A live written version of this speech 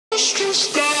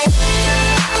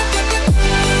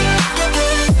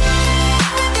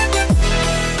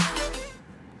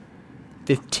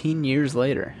$15 years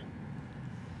later.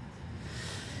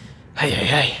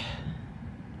 Hey.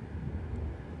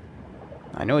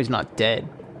 I know he's not dead.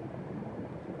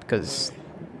 Because...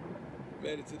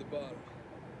 Made it to the bottom.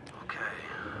 Okay.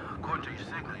 According to your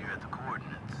signal, you're at the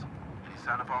coordinates. Any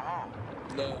sign of our haul?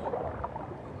 No.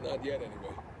 Not yet,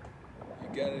 anyway. You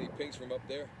got any pings from up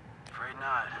there? Afraid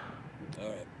not.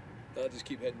 Alright. I'll just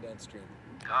keep heading downstream.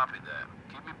 Copy that.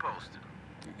 Keep me posted.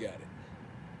 You got it.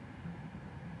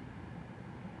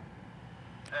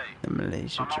 Hey, the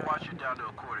Malaysia I'm gonna truck. watch you down to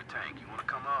a quarter tank. You wanna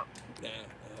come up? Nah,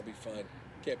 I'll be fine.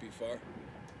 Can't be far.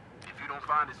 If you don't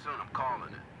find it soon, I'm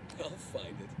calling it. I'll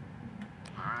find it.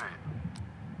 Alright.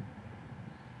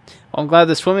 Well, I'm glad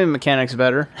the swimming mechanic's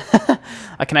better.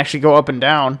 I can actually go up and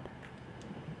down.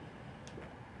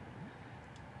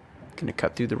 Gonna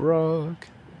cut through the rock.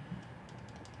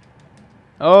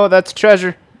 Oh, that's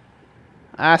treasure.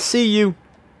 I see you.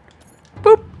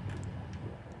 Boop.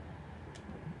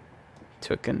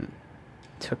 Tooken.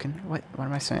 What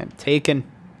am I saying? Taken.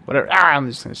 Whatever. Ah, I'm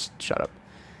just gonna shut up.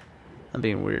 I'm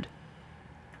being weird.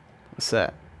 What's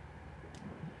that?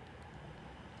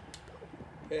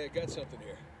 Hey, I got something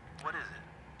here. What is it?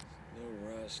 No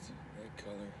rust, right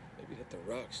color. Maybe hit the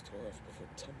rocks, tore off before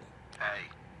tumbling. Hey,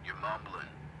 you're mumbling.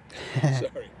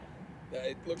 Sorry.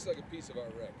 It looks like a piece of our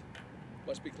wreck.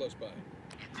 Must be close by.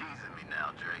 You're teasing me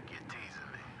now, Drake. You're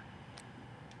teasing me.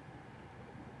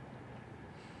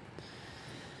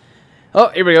 Oh,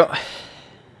 here we go.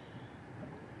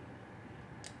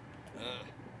 Ah,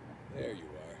 there you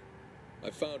are. I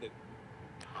found it.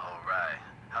 All right.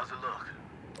 How's it look?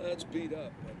 It's beat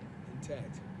up, but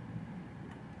intact.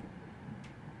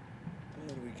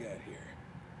 What do we got here?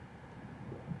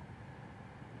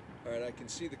 Alright, I can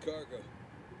see the cargo.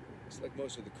 Looks like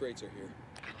most of the crates are here.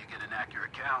 Can you get an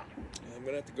accurate count? I'm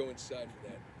gonna have to go inside for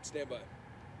that. Stand by.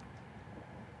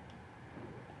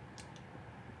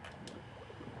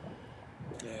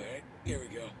 Alright, here we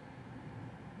go.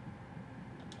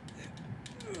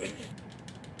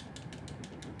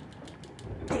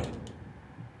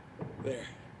 There.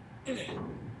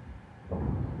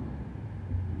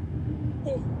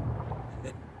 Whoa.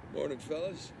 Morning,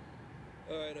 fellas.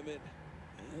 Alright, I'm in.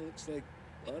 Looks like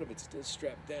a lot of it's still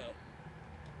strapped down.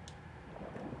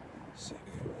 Let's see,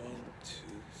 we got 1, 2,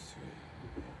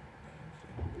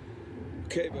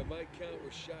 3. Okay, by my count,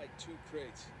 we're shy 2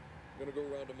 crates. I'm gonna go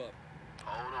round them up.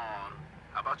 Hold on.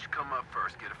 How about you come up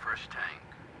first, get a fresh tank?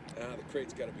 The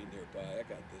crate's gotta be nearby. I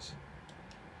got this.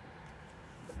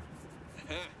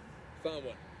 Ha! Found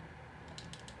one.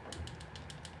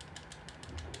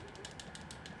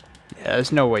 Yeah,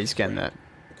 there's no way he's getting that.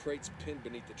 The crate's pinned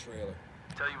beneath the trailer.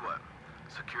 Tell you what,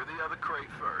 secure the other crate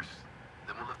first,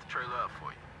 then we'll lift the trailer up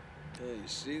for you. You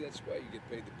see, that's why you get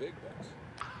paid the big bucks.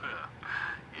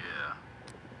 Yeah.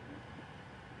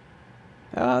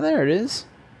 Oh, there it is.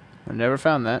 I never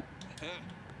found that. Ha!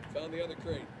 Found the other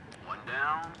crate. One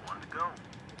down, one to go.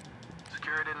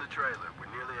 Secure it in the trailer. We're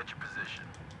nearly at your position.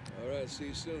 Alright, see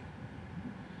you soon.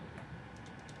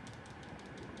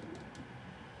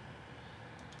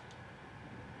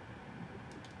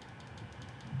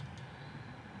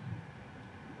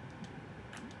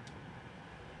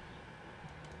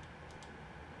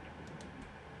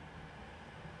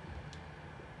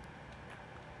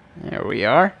 There we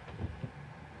are.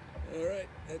 Alright,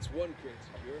 that's one crate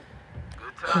secure.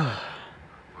 Good time.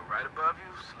 We're right above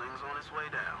you. Sling's on its way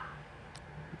down.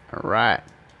 Alright.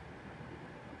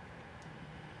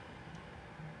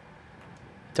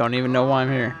 Don't even know why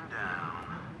I'm here. Down.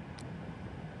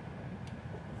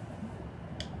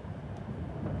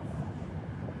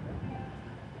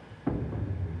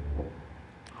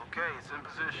 Okay, it's in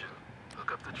position.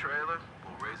 Hook up the trailer.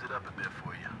 We'll raise it up a bit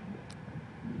for you.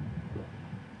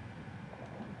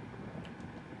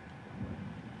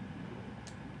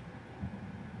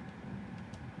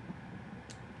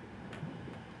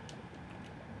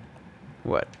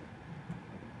 What?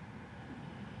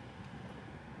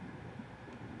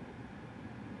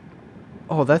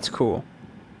 Oh, that's cool.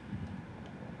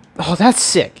 Oh, that's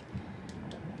sick.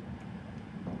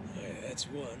 Alright, that's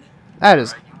one. That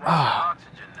is... Right, you want Ah.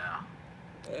 oxygen now.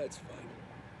 That's fine.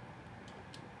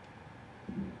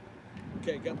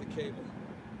 Okay, got the cable.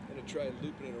 Gonna try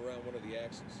looping it around one of the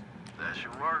axes. That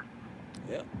should work.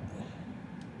 Yep.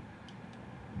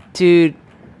 Dude.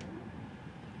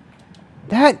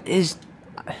 That is...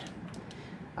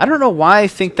 I don't know why I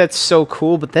think that's so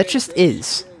cool, but that just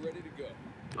is. We're ready to go.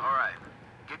 All right.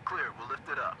 Get clear. We'll lift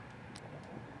it up.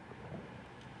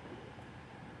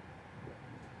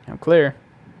 I'm clear.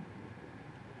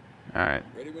 All right.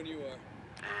 Ready when you are.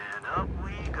 And up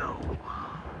we go.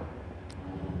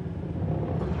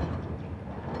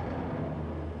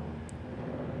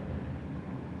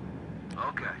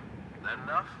 Okay, that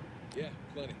enough? Yeah,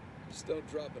 plenty. Just don't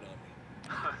drop it on me.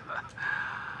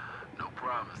 No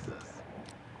promises.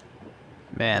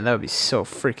 Man, that would be so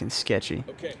freaking sketchy.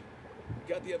 Okay,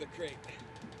 got the other crate.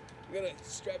 I'm gonna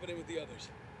strap it in with the others.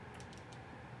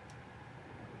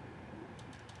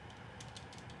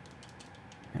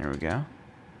 There we go.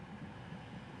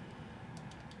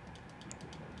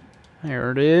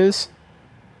 There it is.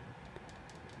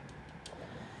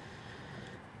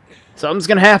 Something's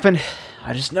gonna happen.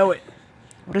 I just know it.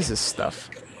 What is this stuff?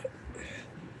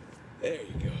 There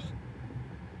you go.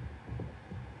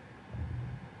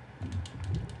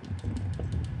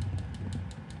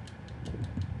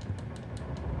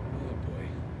 Oh boy.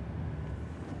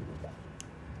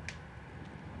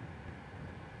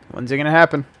 When's it gonna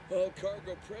happen? All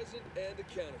cargo present and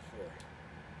accounted for.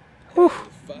 Whew.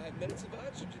 With 5 minutes of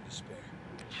oxygen to spare.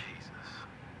 Jesus.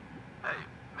 Hey,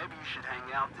 maybe you should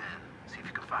hang out then. See if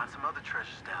you can find some other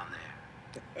treasures down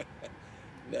there.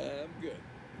 Nah, I'm good.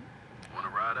 Wanna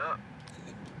ride up?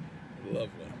 Love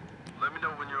one. Let me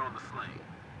know when you're on the sling.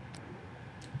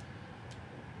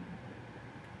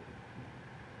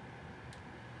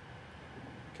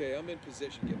 Okay, I'm in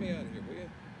position. Get me out of here, will you?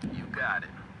 You got it.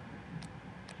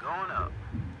 Going up.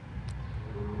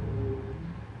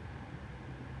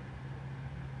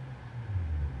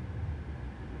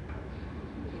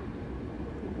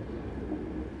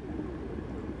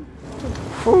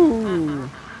 Whew.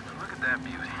 Look at that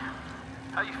beauty.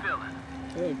 How you feeling?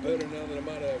 Oh, better now that I'm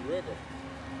out of that river.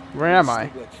 Where am I?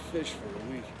 Sleep like fish for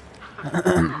a week. All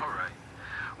right.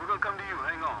 We're gonna come to you.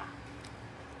 Hang on.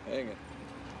 Hang it.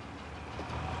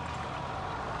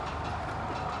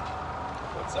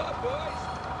 What's up, boys?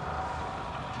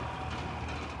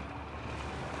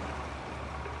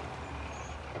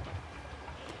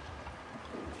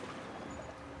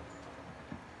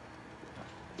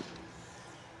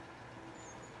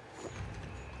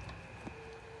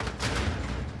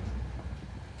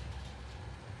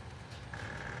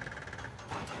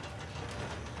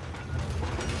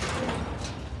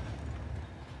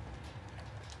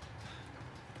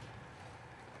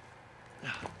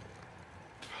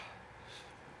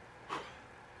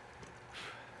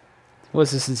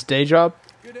 Was this his day job?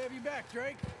 Good to have you back,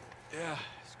 Drake. Yeah,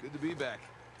 it's good to be back.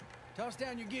 Toss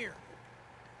down your gear.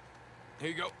 Here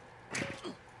you go.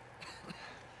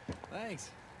 Thanks.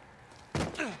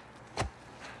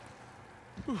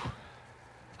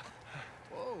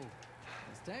 Whoa,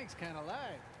 this tank's kind of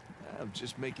light. I'm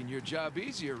just making your job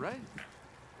easier, right?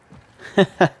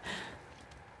 Yeah,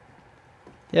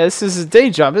 this is his day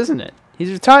job, isn't it?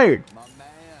 He's retired. My man.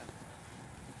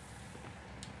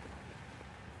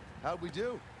 How'd we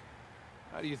do?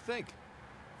 How do you think?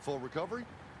 Full recovery?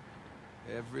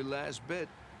 Every last bit.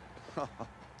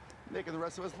 Making the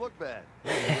rest of us look bad. The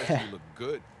rest of you look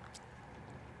good.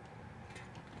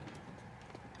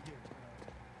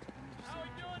 How we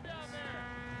doing down there?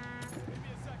 Give me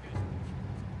a second.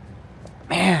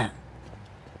 Man.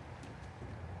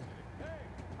 Hey,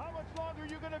 how much longer are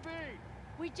you gonna be?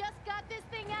 We just got this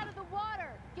thing out of the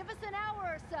water. Give us an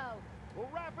hour or so. We'll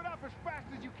wrap it up as fast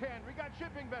as you can. We got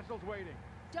shipping vessels waiting.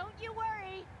 Don't you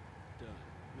worry.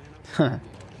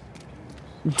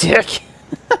 Dick.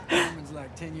 Norman's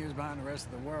like 10 years behind the rest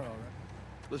of the world,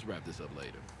 right? Let's wrap this up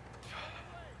later.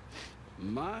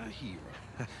 My hero.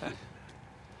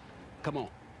 Come on.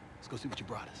 Let's go see what you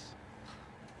brought us.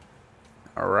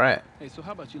 All right. Hey, so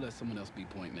how about you let someone else be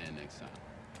point man next time?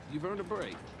 You've earned a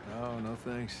break. Oh, no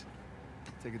thanks.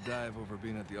 Take a dive over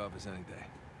being at the office any day.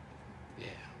 Yeah,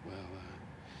 well,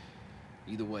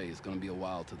 either way, it's gonna be a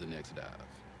while to the next dive. What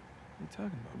are you talking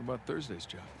about? What about Thursday's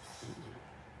job?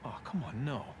 Oh, come on,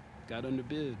 no. Got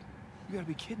underbid. You gotta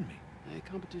be kidding me. Hey,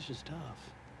 competition's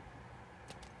tough.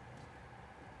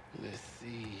 Let's see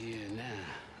here now.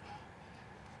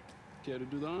 Care to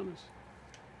do the honors?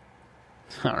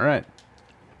 All right.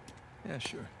 Yeah,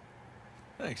 sure.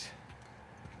 Thanks.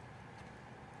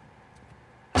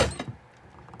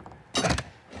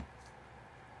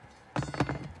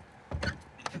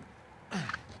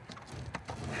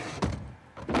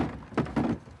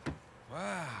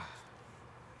 Wow.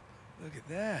 Look at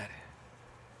that.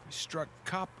 We struck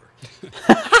copper.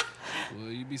 Well,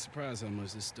 you'd be surprised how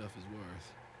much this stuff is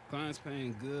worth. Client's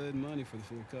paying good money for the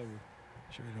full cover.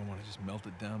 Sure you don't want to just melt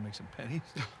it down, make some pennies?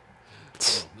 Well,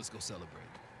 let's go celebrate.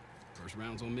 First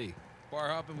round's on me. Bar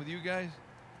hopping with you guys?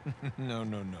 No.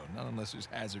 Not unless there's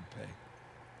hazard pay.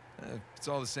 If it's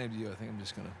all the same to you, I think I'm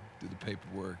just gonna do the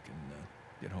paperwork and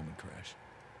get home and crash.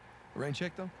 Rain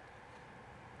check, though?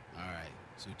 All right,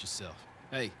 suit yourself.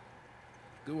 Hey,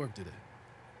 good work today.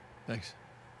 Thanks.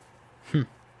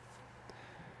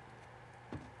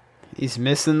 He's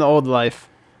missing the old life.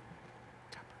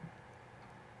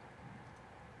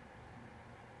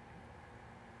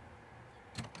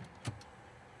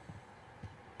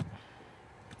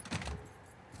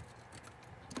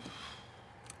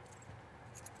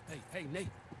 Hey, Nate.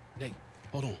 Nate,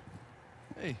 hold on.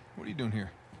 Hey, what are you doing here?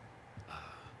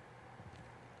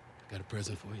 Got a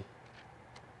present for you.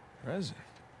 Present?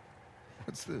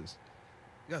 What's this?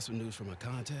 Got some news from a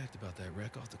contact about that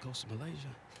wreck off the coast of Malaysia.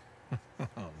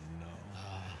 Oh, no.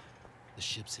 The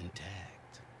ship's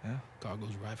intact. Yeah?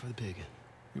 Cargo's right for the picking.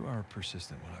 You are a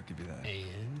persistent one, I'll give you that.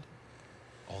 And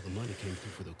all the money came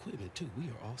through for the equipment, too. We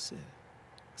are all set.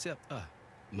 Except,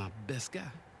 my best guy.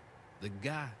 The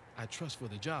guy I trust for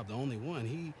the job, the only one.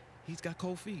 He's got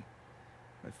cold feet.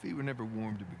 My feet were never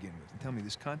warm to begin with. And tell me,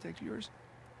 this contact's yours?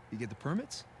 You get the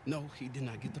permits? No, he did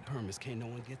not get the permits. Can't no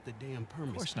one get the damn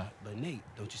permits. Of course not. But Nate,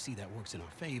 don't you see that works in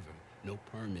our favor? No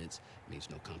permits means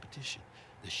no competition.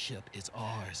 The ship is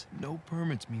ours. No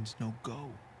permits means no go.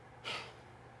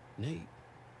 Nate,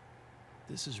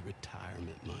 this is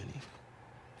retirement money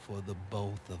for the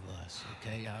both of us,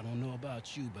 okay? I don't know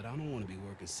about you, but I don't want to be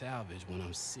working salvage when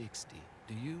I'm 60.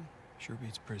 Do you? Sure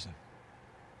beats prison.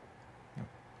 No.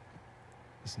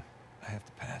 Listen, I have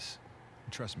to pass.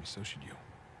 And trust me, so should you.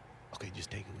 Okay, just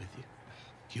take it with you.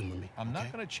 Humor me. I'm not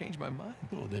okay? gonna change my mind.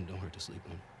 Well, then don't hurt to sleep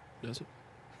on it. Does it?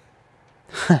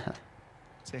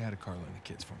 Say hi to Carla and the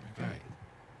kids for me, All okay? right.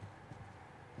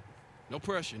 No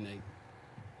pressure, Nate.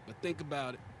 But think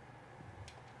about it.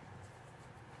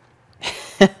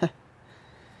 You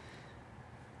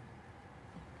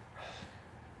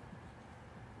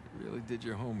really did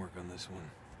your homework on this one.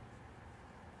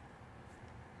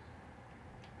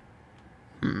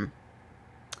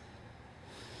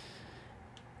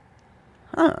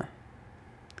 Huh.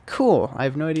 Cool. I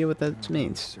have no idea what that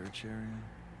means. Search area.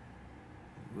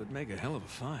 It would make a hell of a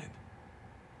find.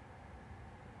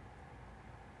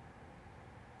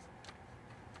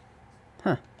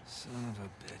 Huh. Son of a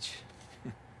bitch.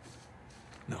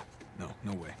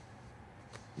 No way.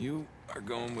 You are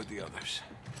going with the others.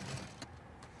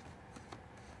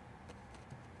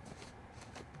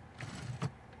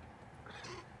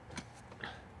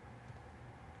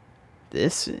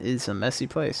 This is a messy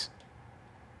place.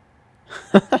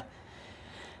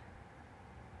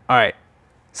 Alright.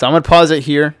 So I'm going to pause it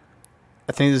here.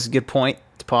 I think this is a good point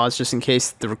to pause just in case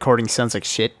the recording sounds like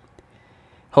shit.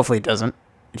 Hopefully it doesn't.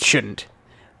 It shouldn't.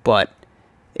 But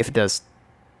if it does,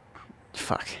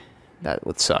 fuck. That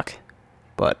would suck.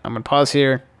 But I'm going to pause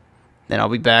here. Then I'll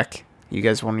be back. You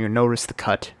guys won't even notice the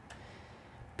cut.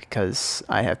 Because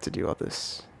I have to do all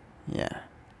this. Yeah.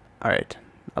 Alright.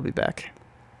 I'll be back.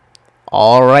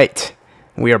 Alright.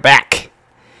 We are back.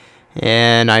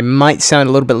 And I might sound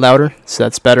a little bit louder, so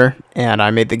that's better. And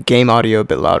I made the game audio a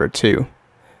bit louder too.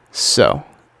 So,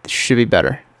 it should be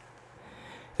better.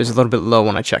 It was a little bit low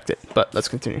when I checked it, but let's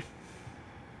continue.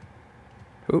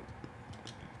 Oop.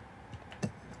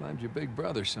 Climbed your big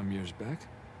brother some years back.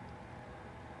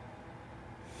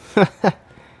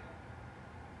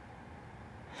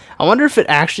 I wonder if it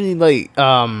actually, like,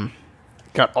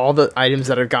 got all the items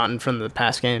that I've gotten from the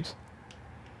past games.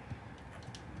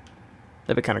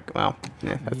 That'd be kind of, wow.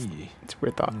 Yeah, that's a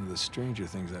weird thought. One of the stranger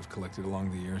things I've collected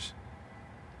along the years.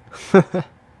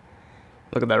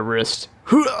 Look at that wrist.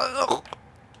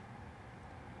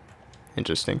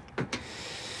 Interesting.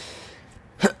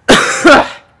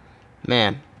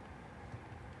 Man.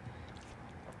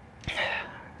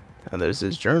 Oh, there's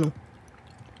his journal.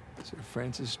 Sir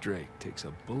Francis Drake takes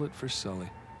a bullet for Sully.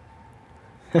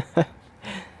 Look at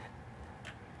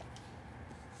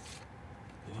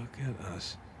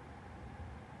us.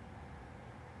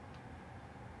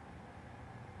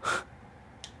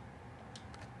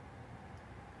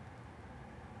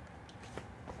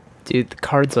 Dude, the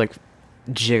card's like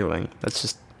jiggling. That's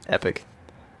just epic.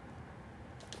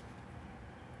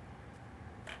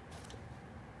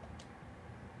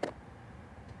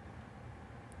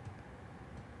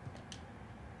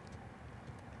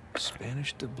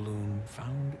 Spanish doubloon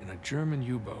found in a German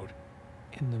U-boat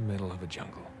in the middle of a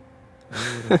jungle.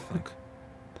 Who would have thunk?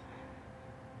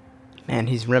 Man,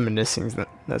 he's reminiscing.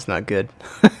 That's not good.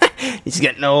 He's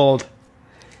getting old.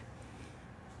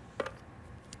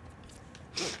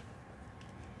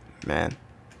 Man.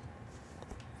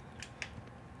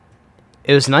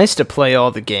 It was nice to play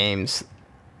all the games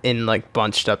in, like,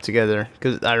 bunched up together.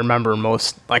 Because I remember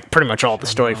most, like, pretty much all the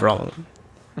story for all of them.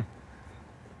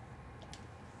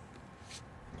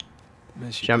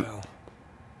 Miss you, Jump. pal.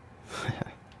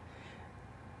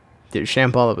 Dude,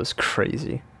 Shambhala was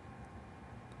crazy.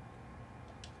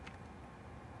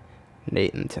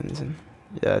 Nate and Tenzin.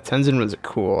 Yeah, Tenzin was a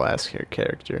cool ass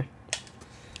character.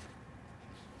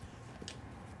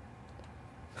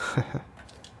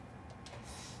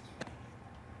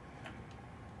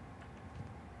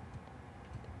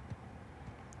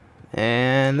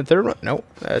 And the third one. Nope,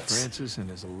 that's Francis and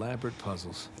his elaborate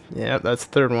puzzles. yeah, that's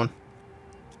the third one.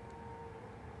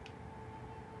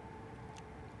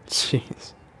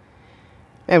 Jeez.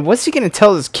 And what's he gonna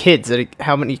tell his kids that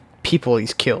how many people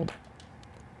he's killed?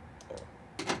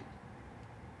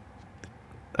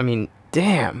 I mean,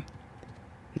 damn.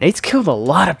 Nate's killed a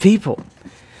lot of people.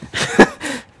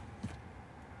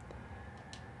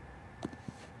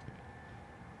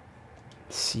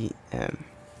 CM.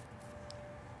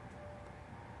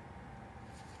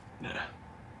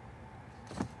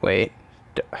 Wait.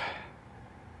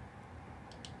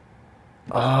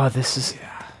 Oh, this is...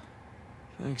 Yeah.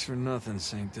 Thanks for nothing,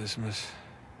 St. Dismas.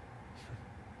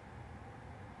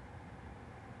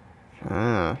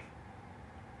 Ah.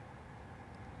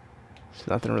 So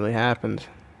nothing really happened.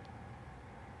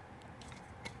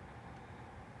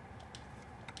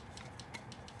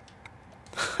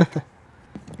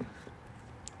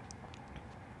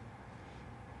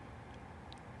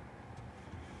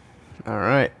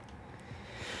 Alright.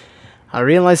 I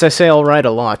realize I say alright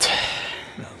a lot.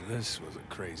 Now this was a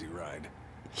crazy ride.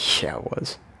 Yeah, it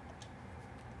was.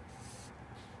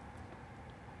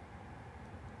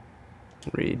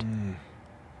 Read.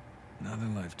 Another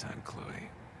lifetime, Chloe.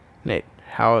 Nate,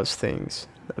 how is things?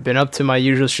 I've been up to my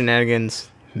usual shenanigans.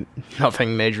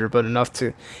 Nothing major, but enough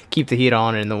to keep the heat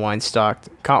on and the wine stocked.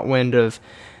 Caught wind of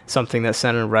something that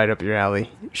sounded right up your alley.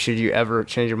 Should you ever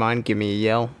change your mind, give me a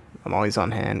yell. I'm always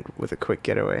on hand with a quick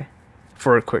getaway.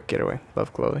 For a quick getaway.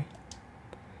 Love, Chloe.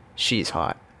 She's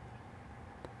hot.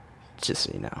 Just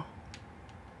so you know.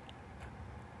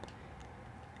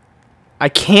 I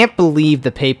can't believe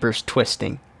the paper's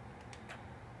twisting.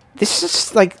 This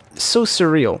is like so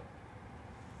surreal.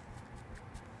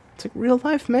 It's like real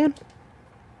life, man.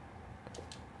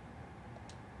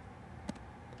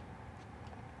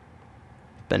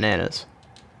 Bananas.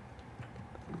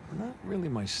 Not really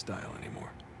my style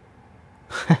anymore.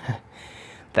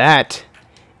 That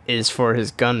is for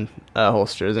his gun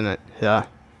holster, isn't it? Yeah.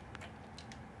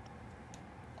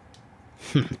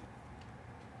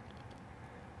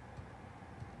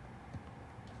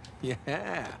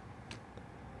 Yeah.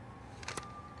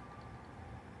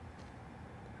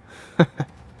 Here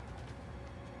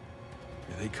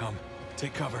they come.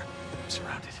 Take cover. I'm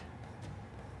surrounded.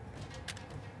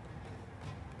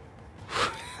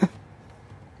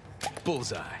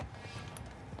 Bullseye.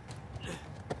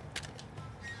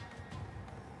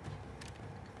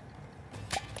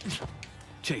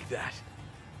 Take that.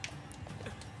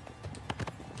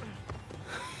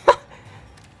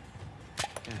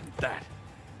 And that.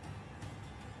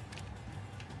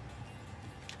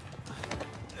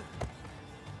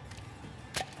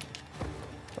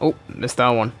 Oh, missed that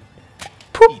one.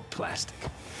 Eat plastic.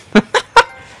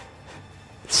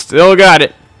 Still got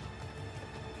it.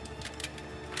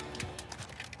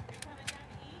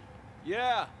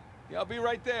 Yeah, I'll be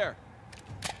right there.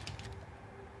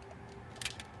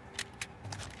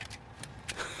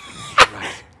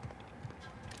 Right.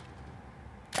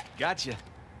 Gotcha.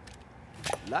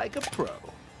 Like a pro.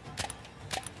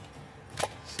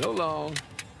 So long.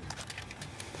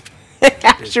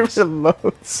 After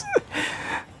remotes.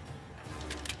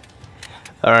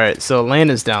 Alright, so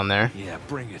Elena's down there. Yeah,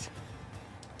 bring it.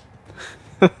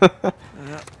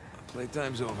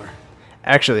 Playtime's over.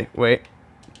 Actually, wait.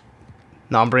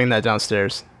 No, I'm bringing that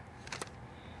downstairs.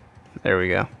 There we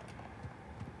go.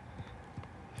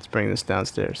 Let's bring this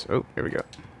downstairs. Oh, here we go.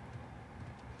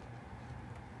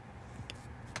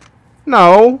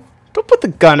 No! Don't put the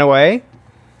gun away!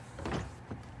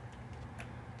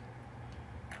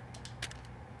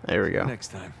 There we go. Next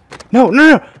time. No,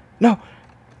 no, no! No!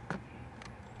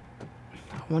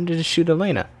 I wanted to shoot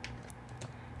Elena.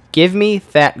 Give me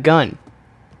that gun.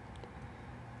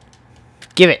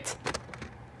 Give it!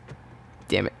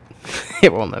 Damn it.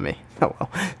 It won't let me. Oh well.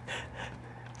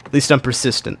 At least I'm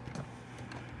persistent.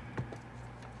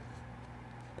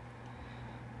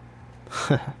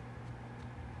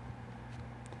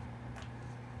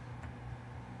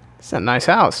 It's a nice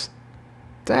house.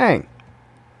 Dang.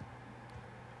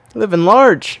 Living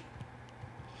large.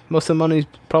 Most of the money's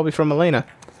probably from Elena.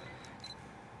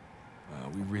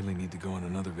 We really need to go on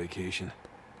another vacation.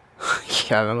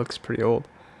 Yeah, that looks pretty old.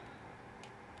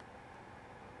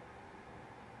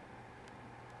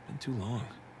 Been too long.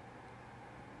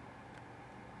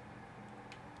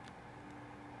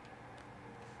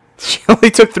 She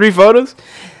only took 3 photos?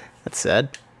 That's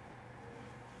sad.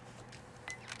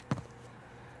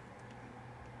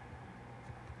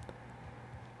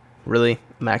 Really?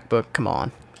 MacBook? Come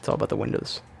on. It's all about the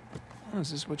Windows. Oh,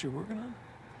 is this what you're working on?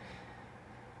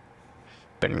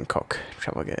 Bangkok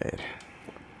travel guide.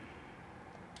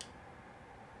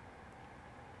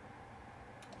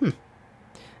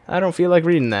 I don't feel like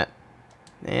reading that.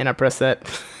 And I press that.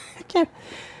 I can't.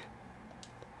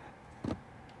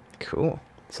 Cool.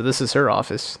 So this is her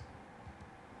office.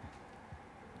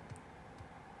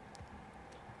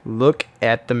 Look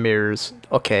at the mirrors.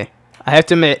 Okay. I have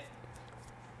to admit,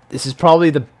 this is probably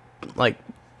the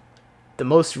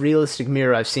most realistic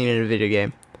mirror I've seen in a video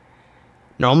game.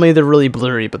 Normally they're really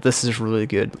blurry, but this is really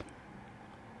good.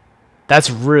 That's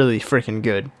really freaking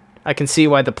good. I can see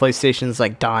why the PlayStation's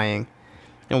like dying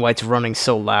and why it's running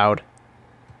so loud.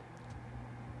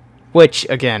 Which,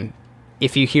 again,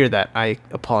 if you hear that, I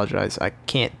apologize. I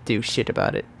can't do shit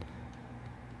about it.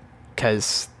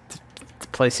 Because the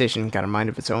PlayStation got a mind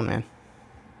of its own, man.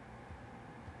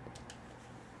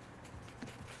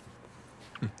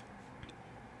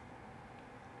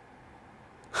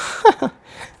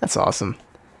 That's awesome.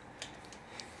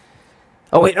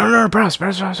 Oh, wait. No, browse.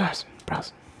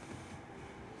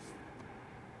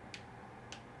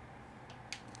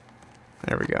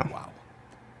 There we go. Wow.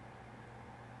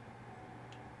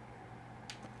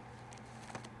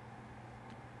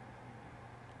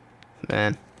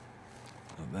 Man.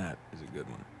 Now that is a good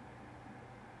one.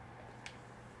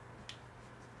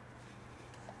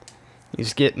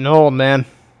 He's getting old, man.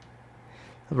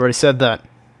 I've already said that.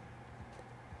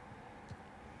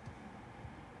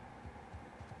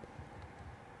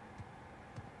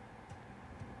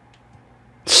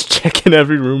 Just checking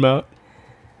every room out.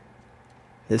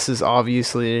 This is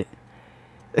obviously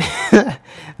the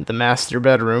master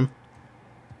bedroom.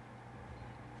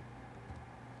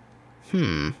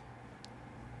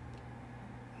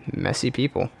 Messy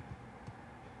people.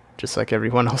 Just like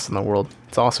everyone else in the world.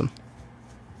 It's awesome.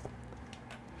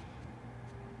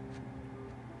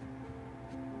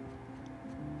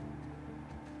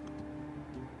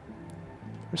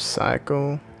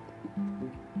 Recycle.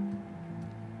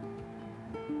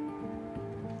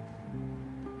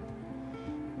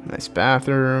 Nice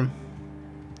bathroom.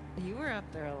 You were up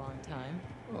there a long time.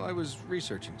 Well, I was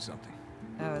researching something.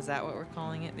 Oh, is that what we're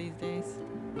calling it these days?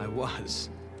 I was.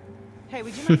 Hey,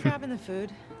 would you mind grabbing the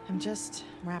food? I'm just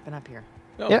wrapping up here.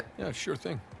 Oh, Yeah. Yeah, sure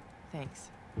thing. Thanks.